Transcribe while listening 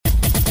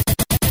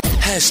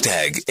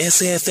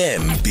#SAFMBTH.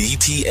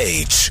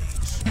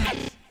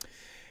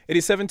 It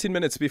is 17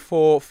 minutes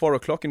before 4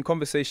 o'clock. In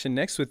conversation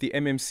next with the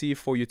MMC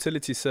for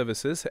Utility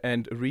Services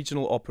and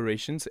Regional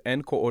Operations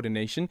and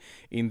Coordination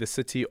in the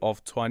City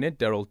of Tshwane,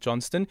 Daryl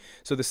Johnston.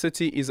 So the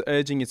city is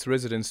urging its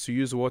residents to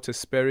use water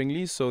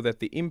sparingly so that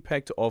the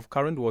impact of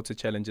current water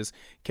challenges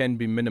can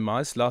be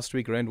minimized. Last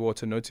week, Rand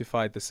Water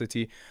notified the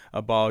city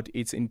about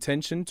its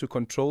intention to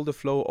control the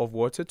flow of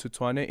water to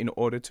Tshwane in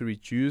order to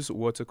reduce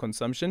water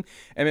consumption.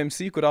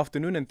 MMC, good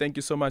afternoon, and thank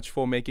you so much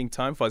for making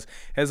time for us.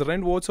 Has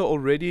Rand Water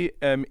already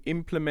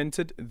implemented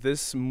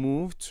this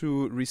move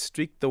to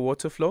restrict the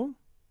water flow?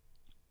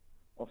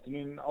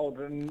 Afternoon,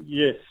 Aldrin.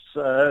 Yes,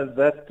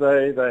 that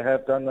they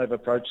have done. They've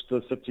approached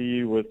the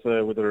city with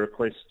a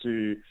request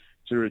to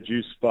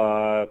reduce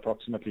by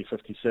approximately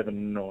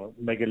 57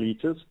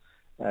 megalitres,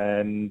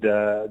 and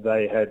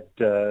they had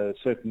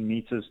certain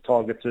meters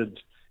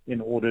targeted in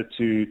order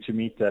to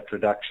meet that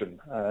reduction.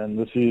 And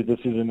this is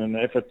in an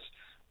effort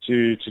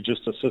to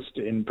just assist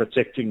in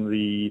protecting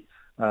the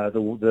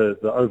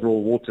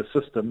overall water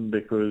system,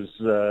 because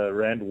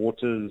Rand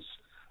Water's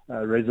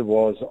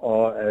reservoirs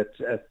are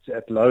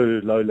at low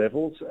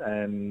levels,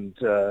 and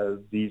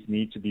these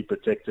need to be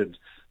protected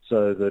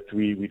so that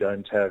we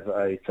don't have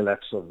a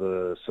collapse of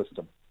the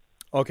system.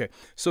 Okay,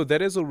 so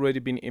that has already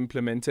been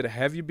implemented.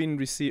 Have you been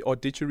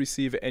did you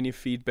receive any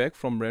feedback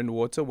from Rand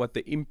Water what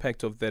the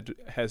impact of that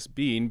has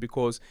been?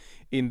 Because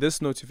in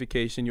this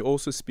notification, you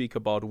also speak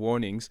about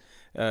warnings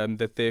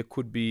that there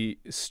could be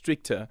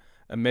stricter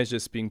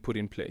measures being put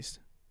in place.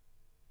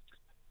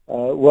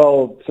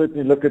 Well,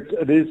 certainly, look,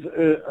 it is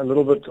a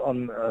little bit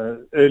on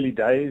early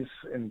days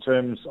in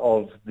terms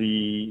of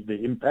the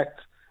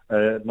impact.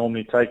 It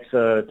normally takes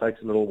a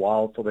little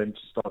while for them to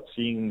start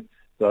seeing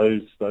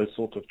those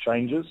sort of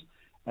changes.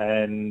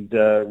 And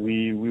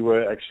we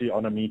were actually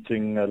on a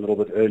meeting a little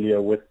bit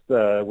earlier with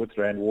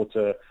Rand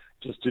Water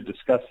just to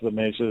discuss the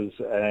measures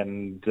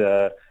and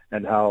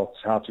how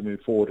to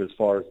move forward as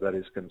far as that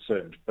is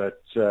concerned.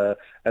 But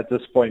at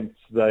this point,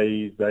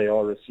 they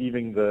are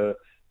receiving the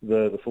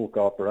full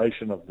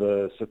cooperation of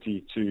the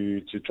city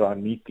to try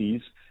and meet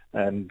these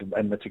and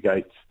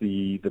mitigate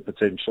the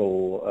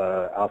potential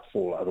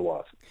outfall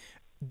otherwise.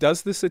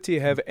 Does the city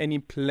have any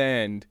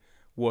planned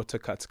water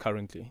cuts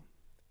currently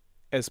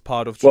as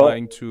part of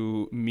trying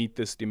to meet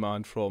this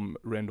demand from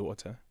Rand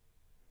Water?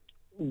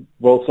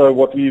 Well, so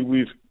what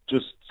we've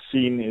just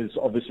seen is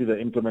obviously the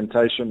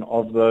implementation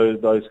of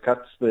those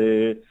cuts.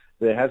 There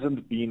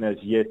hasn't been as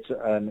yet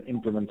an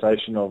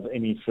implementation of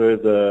any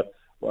further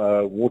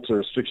water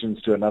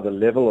restrictions to another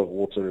level of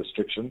water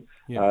restriction.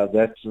 Yeah.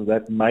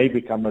 That may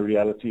become a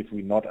reality if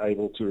we're not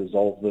able to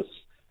resolve this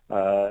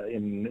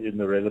in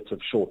the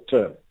relative short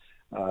term.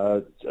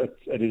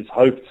 It is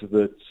hoped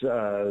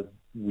that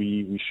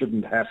we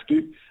shouldn't have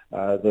to.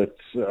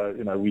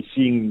 We're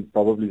seeing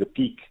probably the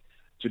peak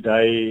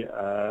today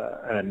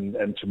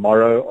and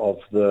tomorrow of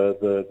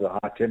the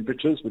high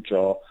temperatures, which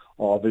are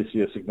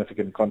obviously a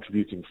significant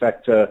contributing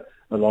factor,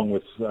 along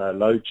with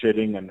load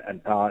shedding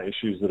and power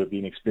issues that have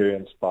been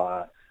experienced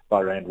by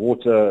Rand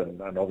Water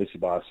and obviously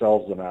by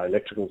ourselves and our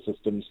electrical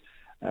systems,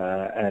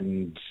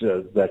 and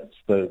that's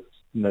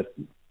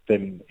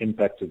then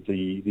impacted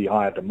the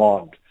higher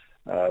demand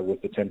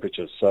with the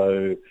temperatures.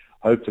 So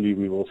hopefully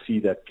we will see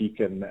that peak,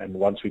 and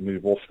once we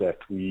move off that,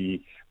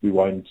 we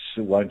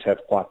won't have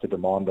quite the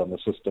demand on the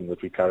system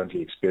that we're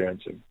currently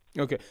experiencing.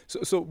 Okay,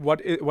 so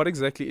what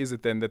exactly is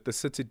it then that the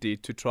city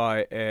did to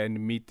try and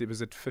meet? Was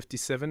it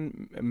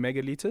 57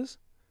 megalitres?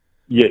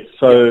 Yes.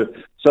 So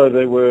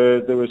there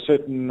were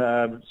certain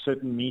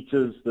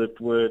meters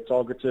that were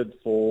targeted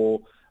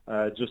for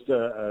just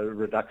a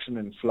reduction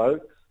in flow,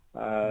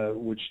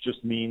 which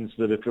just means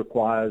that it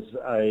requires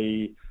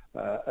a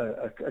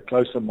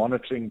closer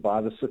monitoring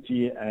by the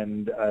city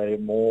and a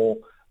more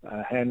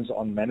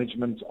hands-on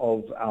management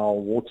of our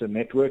water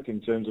network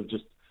in terms of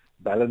just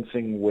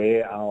balancing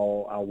where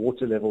our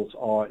water levels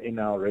are in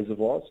our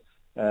reservoirs.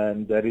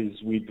 And that is,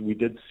 we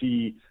did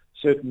see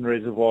certain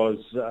reservoirs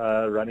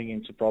running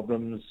into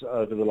problems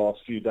over the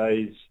last few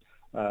days.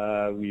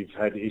 We've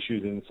had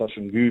issues in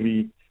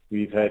Soshanguve,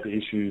 we've had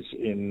issues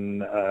in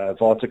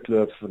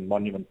Waterkloof and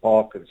Monument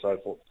Park and so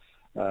forth.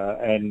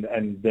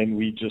 And then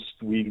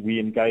we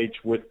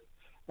engage with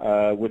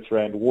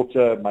Rand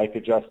Water, make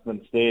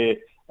adjustments there,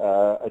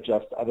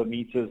 adjust other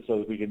meters so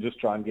that we can just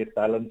try and get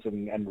balance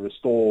and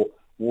restore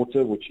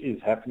water, which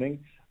is happening.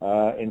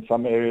 In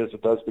some areas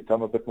it does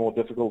become a bit more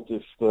difficult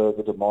if the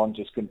demand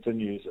just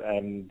continues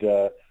and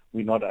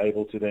we're not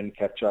able to then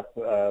catch up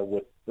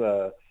with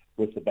the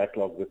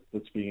backlog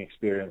that's being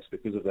experienced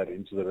because of that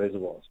into the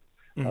reservoirs.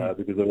 Mm-hmm.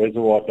 Because the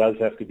reservoir does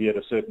have to be at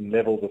a certain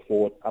level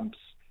before it pumps,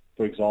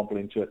 for example,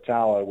 into a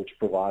tower, which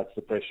provides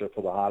the pressure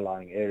for the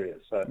high-lying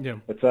areas. So yeah,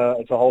 it's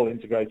a whole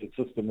integrated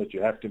system that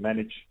you have to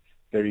manage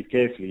very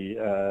carefully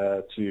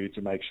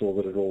to make sure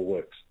that it all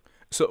works.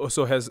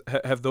 So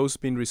have those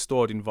been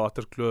restored in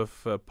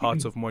Waterkloof,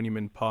 parts of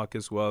Monument Park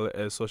as well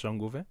as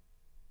Soshanguve?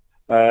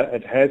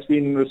 It has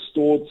been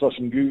restored.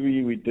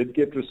 Soshanguve, we did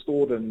get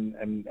restored,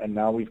 and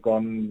now we've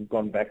gone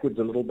backwards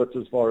a little bit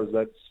as far as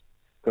that's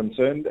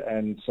concerned.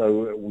 And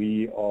so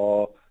we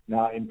are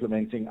now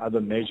implementing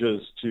other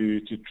measures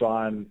to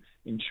try and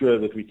ensure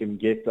that we can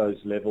get those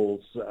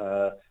levels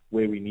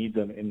where we need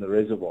them in the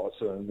reservoir.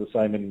 So the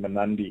same in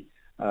Manandi,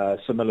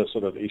 similar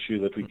sort of issue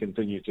that we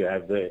continue to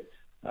have there.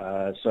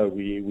 So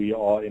we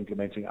are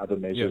implementing other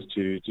measures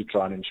to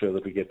try and ensure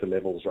that we get the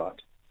levels right.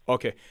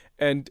 Okay.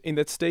 And in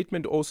that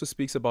statement also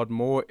speaks about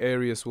more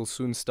areas will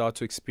soon start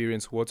to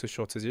experience water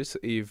shortages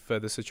if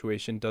the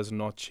situation does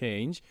not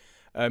change.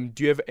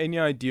 Do you have any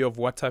idea of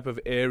what type of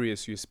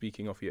areas you're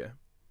speaking of here?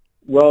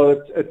 Well,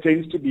 it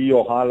tends to be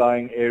your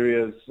high-lying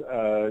areas.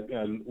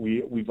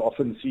 We've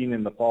often seen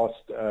in the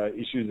past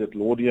issues at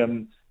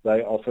Laudium.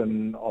 They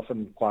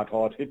often quite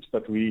hard hits,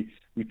 but we're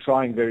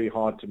trying very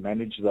hard to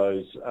manage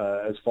those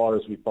as far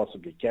as we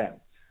possibly can.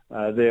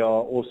 There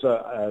are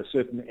also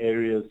certain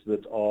areas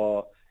that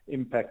are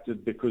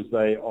impacted because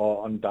they are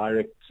on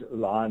direct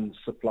lines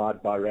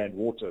supplied by Rand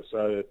Water.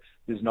 So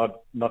there's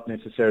not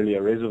necessarily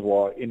a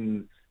reservoir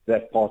in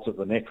that part of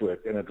the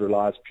network, and it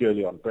relies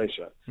purely on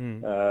pressure.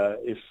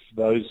 If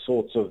those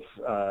sorts of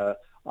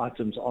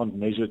items aren't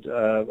managed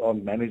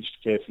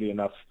carefully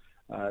enough,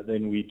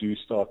 then we do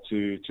start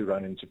to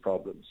run into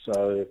problems.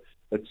 So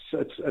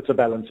it's a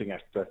balancing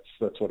act.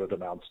 That's what it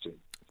amounts to.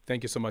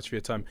 Thank you so much for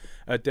your time.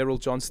 Daryl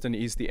Johnston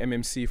is the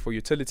MMC for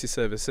Utility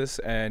Services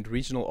and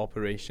Regional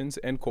Operations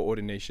and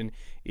Coordination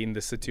in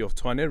the City of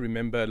Tshwane.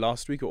 Remember,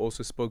 last week we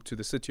also spoke to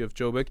the City of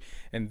Joburg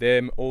and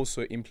them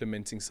also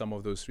implementing some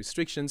of those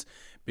restrictions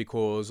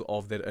because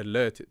of that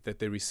alert that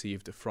they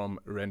received from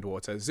Rand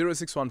Water.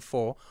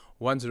 0614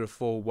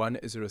 104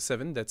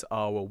 107. That's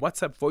our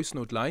WhatsApp voice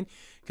note line.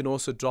 You can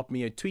also drop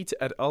me a tweet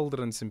at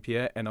Aldrin St.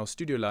 Pierre, and our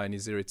studio line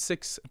is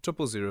 086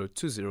 000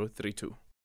 2032.